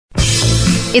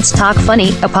It's Talk Funny,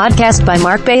 a podcast by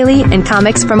Mark Bailey and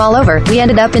comics from all over. We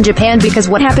ended up in Japan because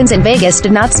what happens in Vegas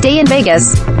did not stay in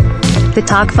Vegas. The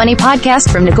Talk Funny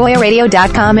podcast from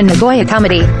NagoyaRadio.com and Nagoya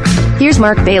Comedy. Here's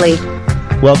Mark Bailey.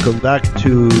 Welcome back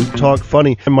to Talk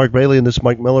Funny. I'm Mark Bailey, and this is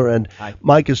Mike Miller. And Hi.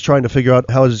 Mike is trying to figure out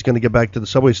how he's going to get back to the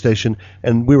subway station.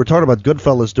 And we were talking about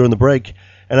Goodfellas during the break.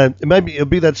 And it'll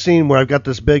be that scene where I've got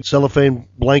this big cellophane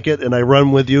blanket, and I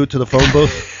run with you to the phone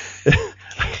booth.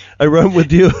 I run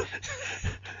with you.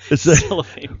 It's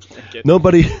Cellophane blanket.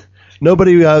 Nobody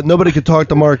could talk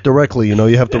to Mark directly. You know,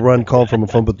 you have to call from a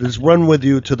phone, but just run with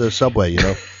you to the subway. You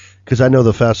know, because I know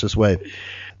the fastest way.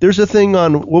 There's a thing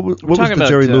on what was the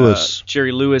Jerry Lewis?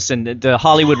 Jerry Lewis and the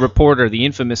Hollywood Reporter, the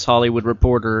infamous Hollywood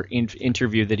Reporter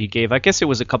interview that he gave. I guess it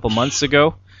was a couple months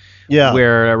ago. Yeah.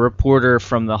 Where a reporter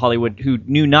from the Hollywood who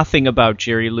knew nothing about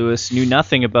Jerry Lewis, knew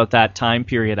nothing about that time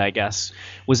period, I guess,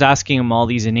 was asking him all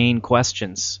these inane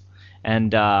questions,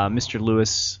 and Mr.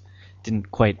 Lewis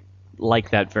didn't quite like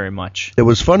that very much. It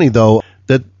was funny, though,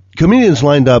 that comedians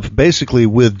lined up basically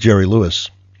with Jerry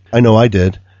Lewis. I know I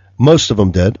did. Most of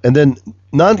them did. And then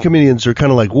non-comedians are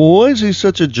kind of like, well, why is he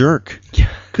such a jerk?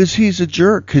 Because he's a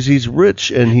jerk, because he's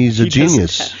rich and he's a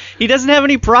genius. He doesn't have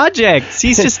any projects.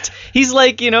 He's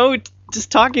like, just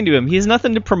talking to him. He has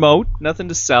nothing to promote, nothing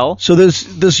to sell. So there's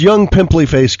this young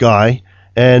pimply-faced guy,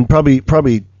 and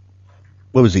probably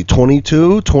what was he,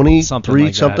 22,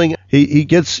 23, something? He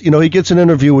gets an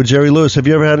interview with Jerry Lewis. Have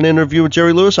you ever had an interview with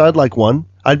Jerry Lewis? I'd like one.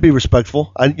 I'd be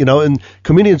respectful. And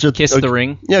comedians are kiss the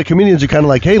ring. Yeah, comedians are kind of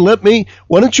like, hey,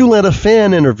 why don't you let a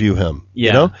fan interview him? Yeah.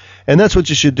 You know? And that's what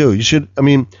you should do.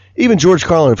 Even George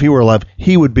Carlin, if he were alive,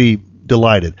 he would be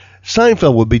delighted.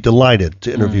 Seinfeld would be delighted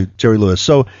to interview Jerry Lewis.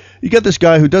 So you got this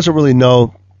guy who doesn't really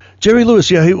know. Jerry Lewis,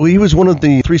 yeah, he was one of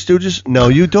the Three Stooges. No,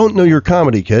 you don't know your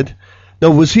comedy, kid. No,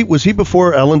 was he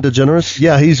before Ellen DeGeneres?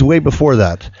 Yeah, he's way before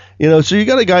that. So you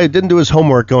got a guy who didn't do his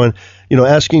homework going,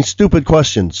 asking stupid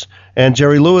questions. And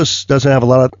Jerry Lewis doesn't have a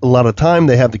lot of time.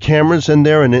 They have the cameras in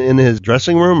there and in his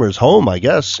dressing room or his home, I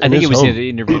guess. I think it was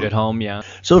interviewed at home, yeah.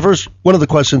 So the first one of the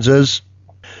questions is,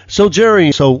 so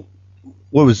Jerry,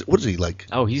 what is he like?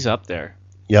 Oh, he's up there.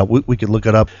 Yeah, we could look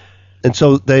it up. And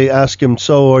so they ask him,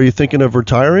 so are you thinking of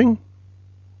retiring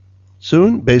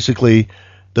soon? Basically,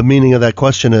 the meaning of that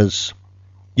question is,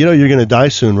 you're going to die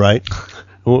soon, right?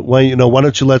 Why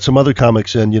don't you let some other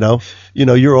comics in,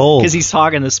 you're old. Because he's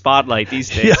hogging the spotlight these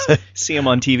days. Yeah. See him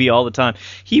on TV all the time.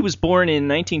 He was born in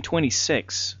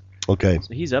 1926. Okay.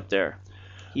 So he's up there.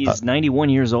 He's 91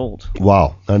 years old.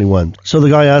 Wow, 91. So the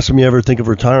guy asked him, you ever think of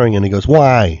retiring? And he goes,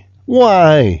 why?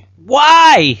 Why?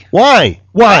 Why? Why?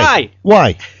 Why?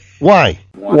 Why?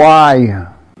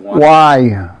 Why?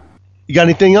 You got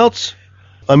anything else?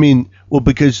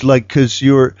 Because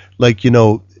you're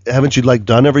haven't you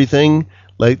done everything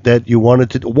that you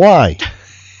wanted to do? Why?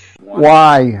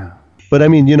 But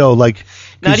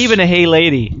not even a hey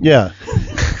lady. Yeah.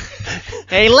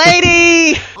 Hey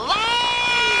lady. Okay.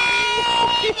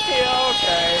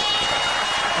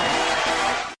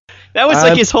 That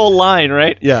was his whole line,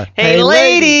 right? Yeah. Hey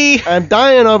lady. I'm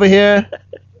dying over here.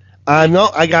 I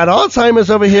got Alzheimer's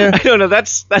over here. I don't know.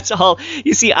 That's all.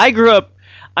 You see, I grew up.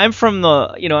 I'm from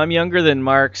I'm younger than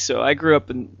Mark, so I grew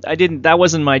up that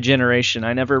wasn't my generation.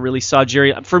 I never really saw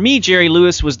Jerry. For me, Jerry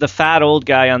Lewis was the fat old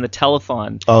guy on the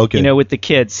telethon, with the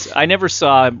kids. I never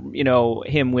saw,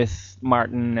 him with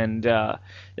Martin, and I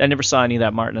never saw any of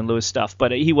that Martin and Lewis stuff,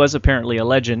 but he was apparently a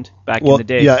legend back in the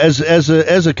day. Yeah,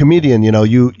 as a comedian,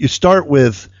 you start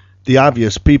with the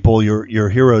obvious people, your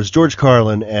heroes, George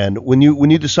Carlin, and when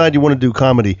you decide you want to do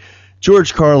comedy,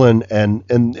 George Carlin and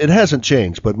it hasn't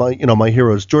changed, but my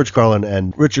heroes, George Carlin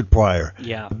and Richard Pryor.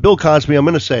 Yeah. Bill Cosby, I'm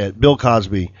going to say it. Bill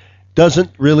Cosby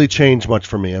doesn't really change much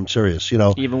for me. I'm serious.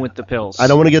 Even with the pills. I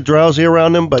don't want to get drowsy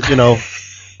around him, but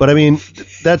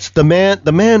that's the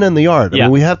man and the art. Yeah.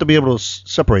 We have to be able to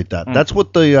separate that. That's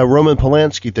what the Roman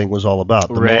Polanski thing was all about.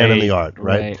 The man and the art,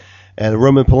 right? And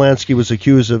Roman Polanski was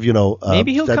accused of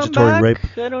maybe he'll statutory come back? rape.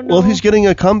 I don't know. Well, he's getting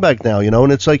a comeback now,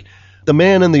 and it's like the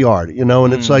man and the art, and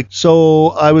it's like, so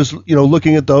I was,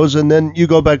 looking at those, and then you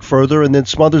go back further, and then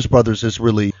Smothers Brothers is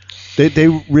really, they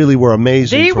really were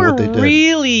amazing for what they did. They were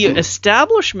really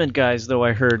establishment guys, though,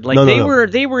 I heard.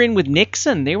 They were in with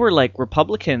Nixon. They were like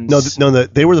Republicans. No,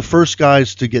 they were the first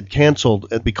guys to get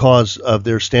canceled because of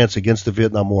their stance against the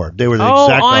Vietnam War. They were the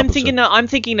exact opposite. I'm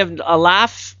thinking of a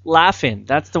Laugh-In.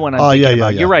 That's the one I'm thinking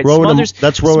about. Yeah. You're right.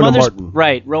 That's Rowan and Martin.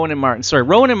 Right, Rowan and Martin. Sorry,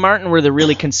 Rowan and Martin were the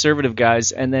really conservative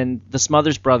guys, and then the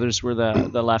Smothers Brothers were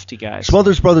the lefty guys.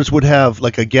 Smothers Brothers would have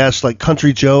like a guest like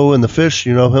Country Joe and the Fish,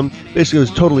 him. Basically, it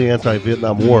was totally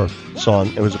anti-Vietnam War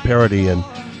song. It was a parody, and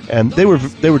And they were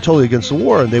totally against the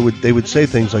war, and they would say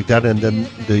things like that. And then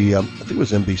I think it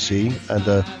was NBC, and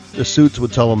the suits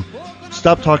would tell them,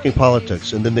 stop talking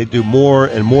politics. And then they'd do more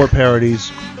and more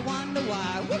parodies.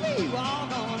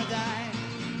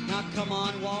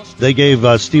 They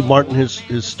gave Steve Martin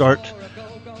his start.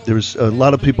 There was a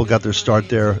lot of people got their start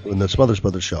there in the Smothers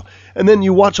Brothers show. And then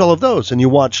you watch all of those, and you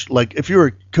watch, like, if you're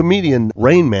a comedian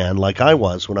Rain Man like I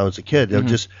was when I was a kid,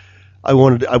 I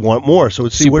want more. So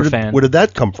see, where did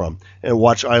that come from? And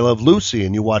watch I Love Lucy,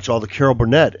 and you watch all the Carol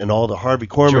Burnett and all the Harvey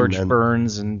Korman, George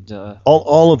Burns, and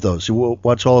all of those. You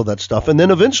watch all of that stuff, and then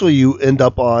eventually you end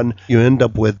up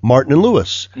with Martin and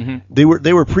Lewis. Mm-hmm.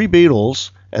 They were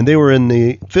pre-Beatles, and they were in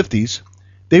the 50s.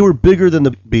 They were bigger than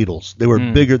the Beatles. They were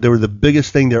bigger. They were the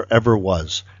biggest thing there ever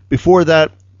was. Before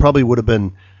that, probably would have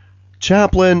been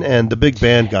Chaplin and the big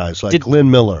band guys like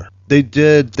Glenn Miller.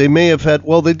 They may have had.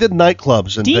 Well, they did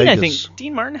nightclubs in Vegas. I think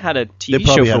Dean Martin had a TV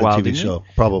show for a while, didn't he?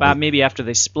 Probably. Maybe after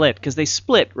they split, because they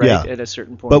split at a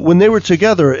certain point. But when they were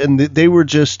together, and they were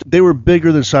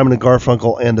bigger than Simon and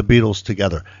Garfunkel and the Beatles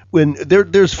together. When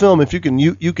there's film, if you can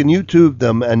YouTube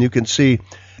them, and you can see.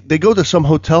 They go to some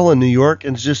hotel in New York,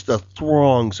 and it's just the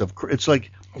throngs of. It's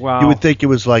like you would think it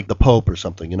was like the Pope or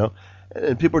something,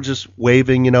 and people are just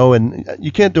waving, and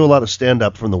you can't do a lot of stand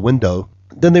up from the window.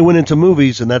 Then they went into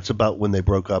movies, and that's about when they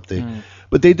broke up.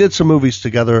 But they did some movies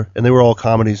together, and they were all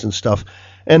comedies and stuff.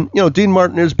 And Dean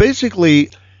Martin is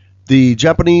basically the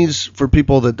Japanese. For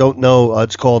people that don't know,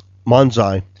 it's called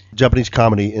Manzai, Japanese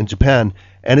comedy in Japan,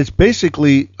 and it's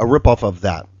basically a ripoff of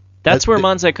that. That's where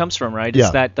Manzai comes from, right?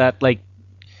 It's that like.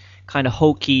 Kind of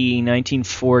hokey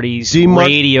 1940s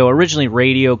originally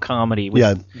radio comedy.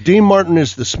 Dean Martin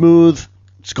is the smooth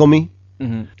Scummy.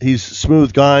 Mm-hmm. He's a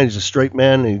smooth guy. He's a straight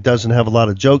man, and he doesn't have a lot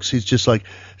of jokes. He's just like,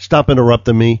 stop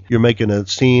interrupting me. You're making a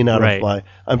scene out of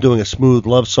I'm doing a smooth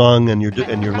love song, and you're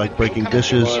like breaking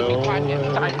dishes. Hold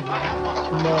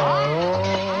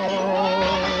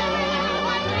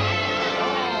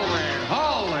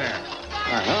there. What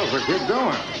the hell's the kid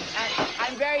doing?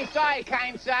 I'm very sorry,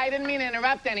 kind sir. I didn't mean to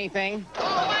interrupt anything.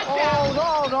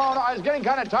 Oh, no. I was getting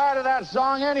kind of tired of that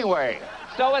song anyway.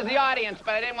 So was the audience,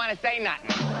 but I didn't want to say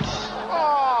nothing.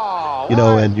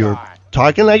 Oh, and you're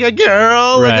talking like a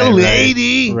girl, like a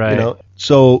lady. Right.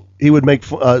 So he would make.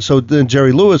 So then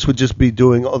Jerry Lewis would just be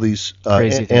doing all these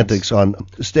antics on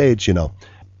stage.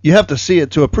 You have to see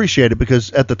it to appreciate it,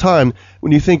 because at the time,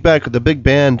 when you think back of the big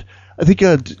band. I think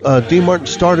Dean Martin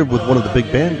started with one of the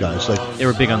big band guys. Like they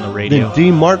were big on the radio. Then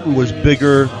Dean Martin was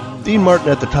bigger. Dean Martin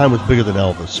at the time was bigger than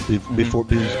Elvis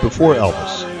before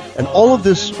Elvis, and all of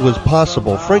this was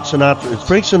possible. Frank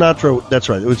Sinatra. That's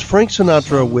right. It was Frank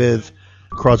Sinatra with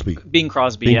Crosby. Bing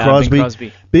Crosby.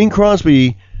 Bing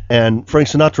Crosby and Frank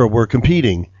Sinatra were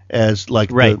competing as like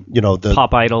the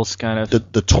pop idols kind of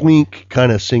the twink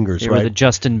kind of singers. They were the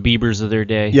Justin Biebers of their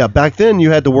day. Yeah, back then you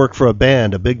had to work for a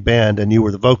big band, and you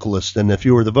were the vocalist. And if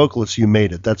you were the vocalist, you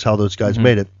made it. That's how those guys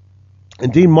made it.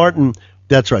 And Dean Martin,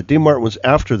 that's right. Dean Martin was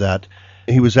after that.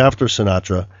 He was after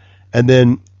Sinatra, and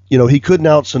then he couldn't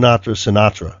out Sinatra.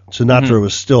 Sinatra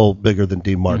was still bigger than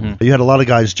Dean Martin. You had a lot of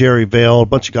guys, Jerry Vale, a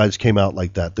bunch of guys came out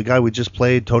like that. The guy we just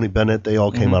played, Tony Bennett, they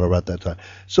all came out around that time.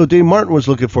 So Dean Martin was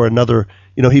looking for another,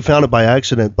 he found it by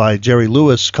accident by Jerry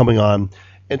Lewis coming on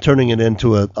and turning it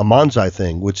into a Manzai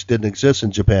thing, which didn't exist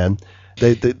in Japan.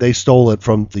 They stole it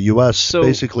from the U.S.,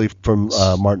 basically from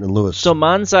Martin and Lewis. So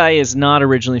Manzai is not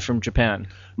originally from Japan?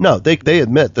 No, they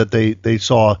admit that they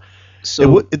saw...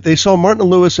 So they saw Martin and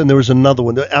Lewis, and there was another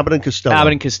one, Abbott and Costello.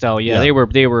 Abbott and Costello, they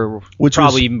were which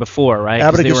probably even before, right?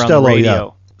 Abbott and they were Costello, on the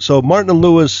radio. So Martin and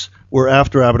Lewis were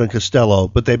after Abbott and Costello,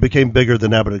 but they became bigger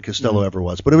than Abbott and Costello ever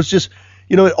was. But it was just,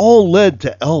 it all led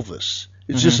to Elvis.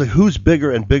 It's just like who's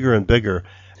bigger and bigger and bigger.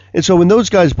 And so when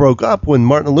those guys broke up, when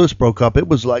Martin and Lewis broke up, it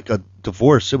was like a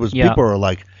divorce. It was people are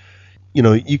like,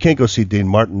 you can't go see Dean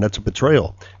Martin. That's a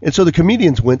betrayal. And so the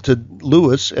comedians went to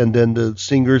Lewis, and then the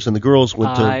singers and the girls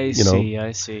went to, I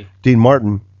see. Dean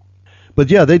Martin. But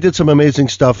yeah, they did some amazing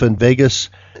stuff in Vegas.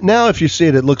 Now, if you see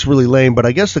it, it looks really lame, but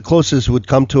I guess the closest would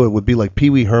come to it would be like Pee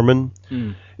Wee Herman.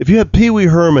 If you had Pee Wee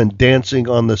Herman dancing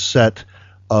on the set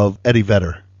of Eddie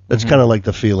Vedder, that's kind of like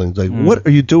the feeling. Like, what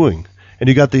are you doing? And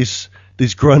you got these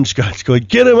grunge guys going,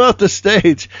 get him off the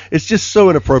stage. It's just so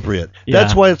inappropriate.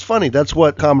 That's why it's funny. That's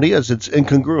what comedy is. It's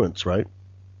incongruence, right?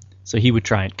 So he would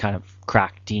try and kind of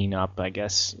crack Dean up, I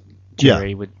guess.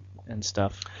 Jerry would and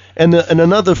stuff. And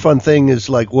another fun thing is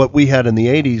like what we had in the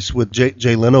 80s with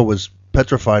Jay Leno was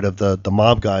petrified of the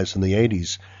mob guys in the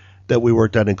 80s that we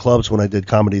worked at in clubs when I did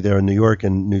comedy there in New York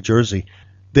and New Jersey.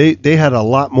 They had a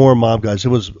lot more mob guys. It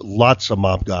was lots of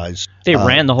mob guys. They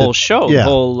ran the whole show, the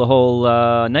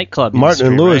whole nightclub. Martin industry,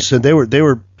 and Lewis, right? and they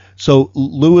were So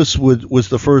Lewis was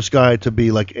the first guy to be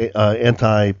like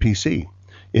anti-PC.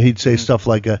 He'd say stuff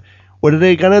like, "What are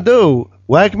they gonna do?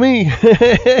 Whack me?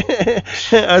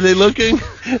 Are they looking?"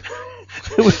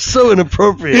 It was so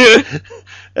inappropriate.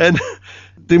 And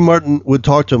Dean Martin would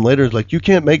talk to him later. It's like, you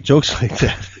can't make jokes like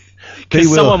that.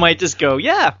 Because someone might just go,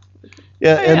 yeah, I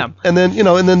am. And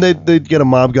then they'd get a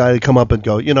mob guy to come up and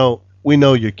go, we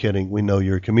know you're kidding. We know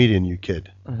you're a comedian, you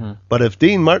kid. Mm-hmm. But if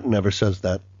Dean Martin ever says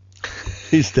that,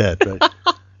 he's dead, right?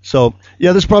 So,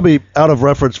 this is probably out of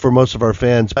reference for most of our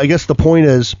fans. I guess the point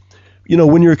is,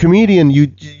 when you're a comedian, you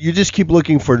just keep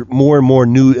looking for more and more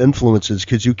new influences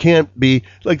because you can't be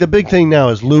 – like the big thing now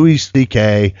is Louis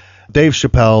C.K., Dave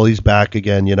Chappelle, he's back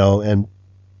again, and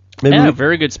maybe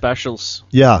very good specials.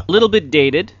 Yeah. A little bit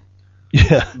dated.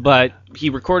 Yeah. But he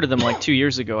recorded them like 2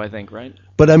 years ago, I think, right?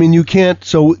 But I mean, you can't.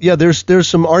 So there's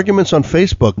some arguments on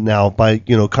Facebook now by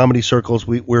comedy circles.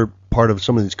 We're part of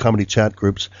some of these comedy chat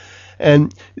groups,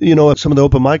 and some of the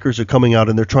open micers are coming out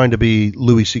and they're trying to be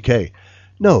Louis C.K.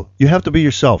 No, you have to be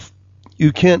yourself.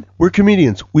 You can't. We're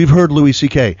comedians. We've heard Louis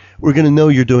C.K. We're going to know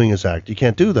you're doing his act. You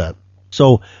can't do that.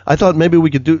 So I thought maybe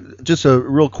we could do just a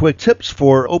real quick tips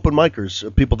for open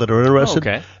micers, people that are interested.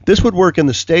 Okay. This would work in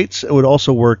the States. It would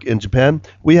also work in Japan.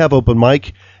 We have open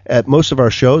mic at most of our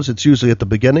shows. It's usually at the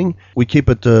beginning. We keep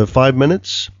it to 5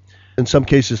 minutes, in some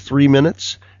cases 3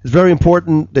 minutes. It's very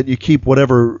important that you keep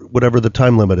whatever the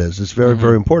time limit is. It's very,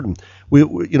 very important. We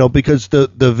because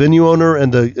the venue owner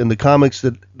and the comics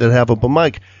that have open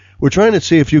mic, we're trying to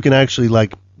see if you can actually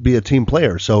like be a team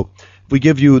player. So we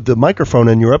give you the microphone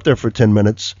and you're up there for 10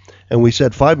 minutes and we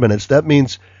said 5 minutes, that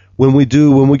means when we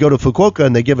go to Fukuoka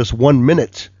and they give us 1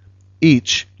 minute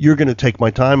each, you're going to take my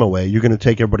time away. You're going to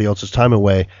take everybody else's time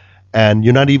away, and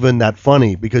you're not even that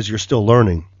funny because you're still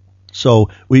learning. So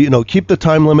we keep the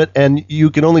time limit, and you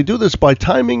can only do this by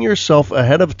timing yourself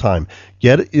ahead of time.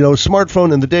 Get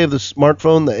smartphone in the day of the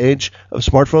smartphone, the age of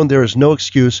smartphone, there is no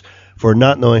excuse for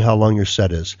not knowing how long your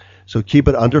set is. So keep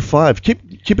it under 5.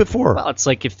 Keep it 4. Well, it's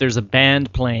like if there's a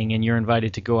band playing and you're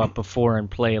invited to go up before and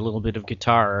play a little bit of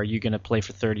guitar, are you going to play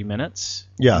for 30 minutes?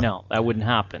 Yeah. No, that wouldn't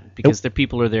happen because the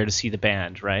people are there to see the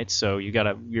band, right? So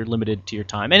you're limited to your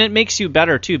time. And it makes you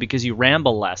better, too, because you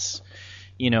ramble less.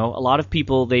 A lot of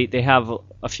people, they have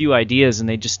a few ideas and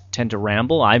they just tend to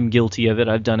ramble. I'm guilty of it.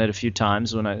 I've done it a few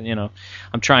times when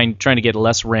I'm trying to get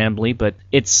less rambly, but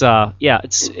it's a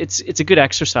good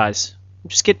exercise.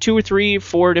 Just get 2 or 3 or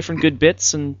 4 different good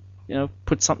bits and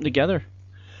put something together.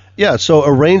 Yeah, so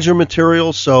arrange your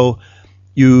material so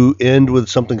you end with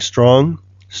something strong.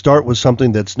 Start with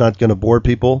something that's not going to bore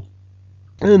people.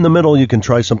 And in the middle, you can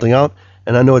try something out.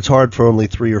 And I know it's hard for only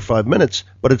 3 or 5 minutes,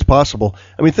 but it's possible.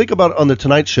 I mean, think about on the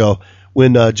Tonight Show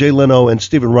when Jay Leno and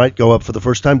Stephen Wright go up for the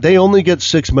first time. They only get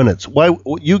 6 minutes. Why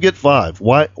you get 5?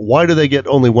 Why do they get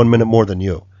only 1 minute more than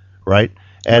you, right?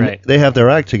 And They have their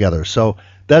act together. So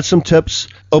that's some tips.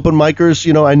 Open micers,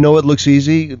 I know it looks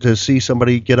easy to see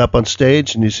somebody get up on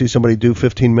stage and you see somebody do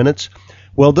 15 minutes.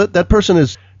 Well, that person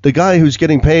is the guy who's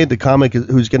getting paid, the comic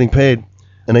who's getting paid,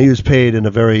 and I use paid in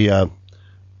a very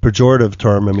pejorative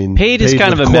term. I mean, paid is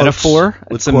kind of a quotes, metaphor.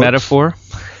 It's a metaphor.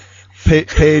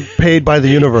 Paid by the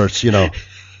universe,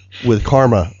 with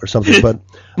karma or something. But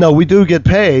no, we do get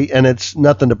pay, and it's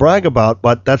nothing to brag about.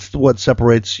 But that's what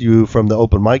separates you from the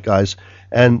open mic guys.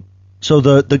 And so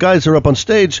the guys that are up on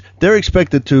stage, they're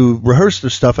expected to rehearse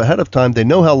their stuff ahead of time. They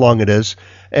know how long it is,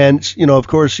 and of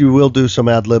course, you will do some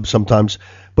ad libs sometimes.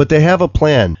 But they have a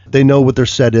plan. They know what their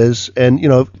set is, and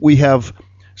we have.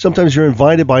 Sometimes you're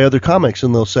invited by other comics,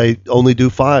 and they'll say, "Only do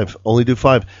 5. Only do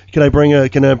 5." Can I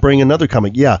bring another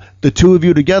comic? Yeah, the 2 of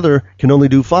you together can only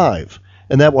do 5,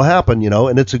 and that will happen,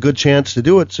 and it's a good chance to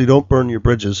do it, so you don't burn your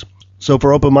bridges. So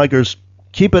for open micers,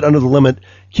 keep it under the limit.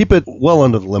 Keep it well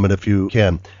under the limit if you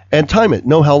can, and time it.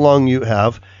 Know how long you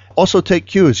have. Also take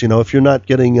cues. If you're not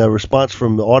getting a response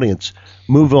from the audience,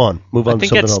 move on. Move on. I think to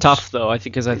something it's else. tough though. I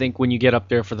think when you get up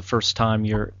there for the first time,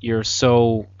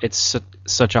 it's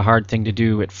such a hard thing to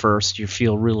do at first. You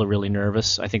feel really, really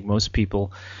nervous. I think most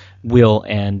people will,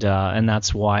 and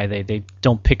that's why they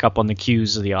don't pick up on the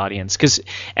cues of the audience.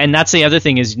 And that's the other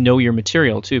thing is know your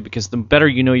material too, because the better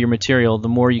you know your material, the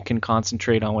more you can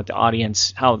concentrate on what the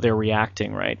audience, how they're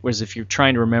reacting, right? Whereas if you're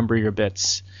trying to remember your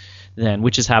bits, then,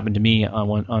 which has happened to me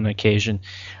on occasion,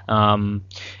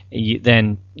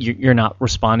 then you're not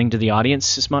responding to the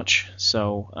audience as much.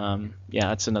 So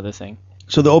that's another thing.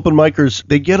 So the open micers,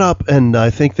 they get up and I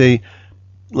think they,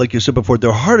 like you said before,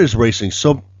 their heart is racing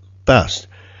so fast.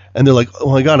 And they're like,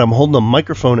 oh my God, I'm holding a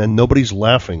microphone and nobody's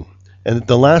laughing. And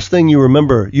the last thing you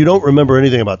remember, you don't remember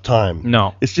anything about time.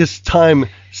 No. It's just time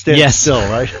standing Yes. still,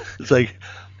 right? It's like,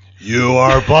 You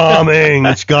are bombing.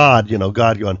 It's God,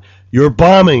 God going, you're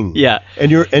bombing. Yeah.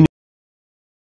 And